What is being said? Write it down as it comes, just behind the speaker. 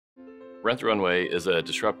Rent the Runway is a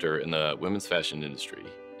disruptor in the women's fashion industry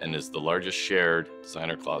and is the largest shared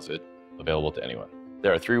designer closet available to anyone.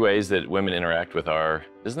 There are three ways that women interact with our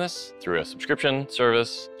business: through a subscription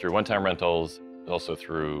service, through one-time rentals, and also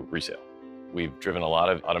through resale. We've driven a lot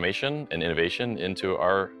of automation and innovation into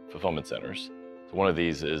our fulfillment centers. So one of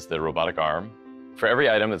these is the robotic arm. For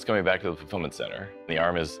every item that's coming back to the fulfillment center, the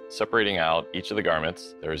arm is separating out each of the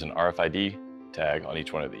garments. There is an RFID tag on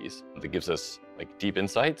each one of these that gives us deep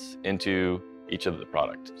insights into each of the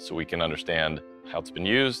product. So we can understand how it's been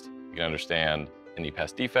used, we can understand any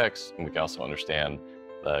past defects, and we can also understand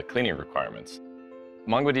the cleaning requirements.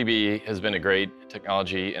 MongoDB has been a great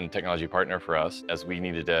technology and technology partner for us as we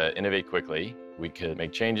needed to innovate quickly. We could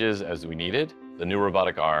make changes as we needed. The new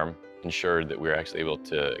robotic arm ensured that we were actually able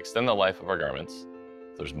to extend the life of our garments.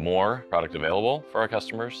 There's more product available for our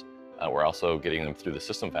customers. We're also getting them through the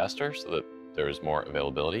system faster so that there is more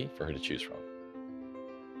availability for her to choose from.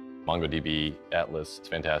 MongoDB Atlas is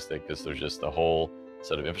fantastic because there's just a whole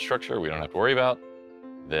set of infrastructure we don't have to worry about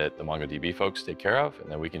that the MongoDB folks take care of,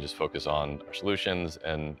 and then we can just focus on our solutions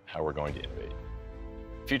and how we're going to innovate.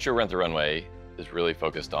 Future Rent the Runway is really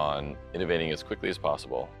focused on innovating as quickly as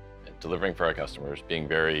possible, and delivering for our customers, being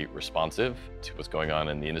very responsive to what's going on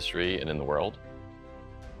in the industry and in the world,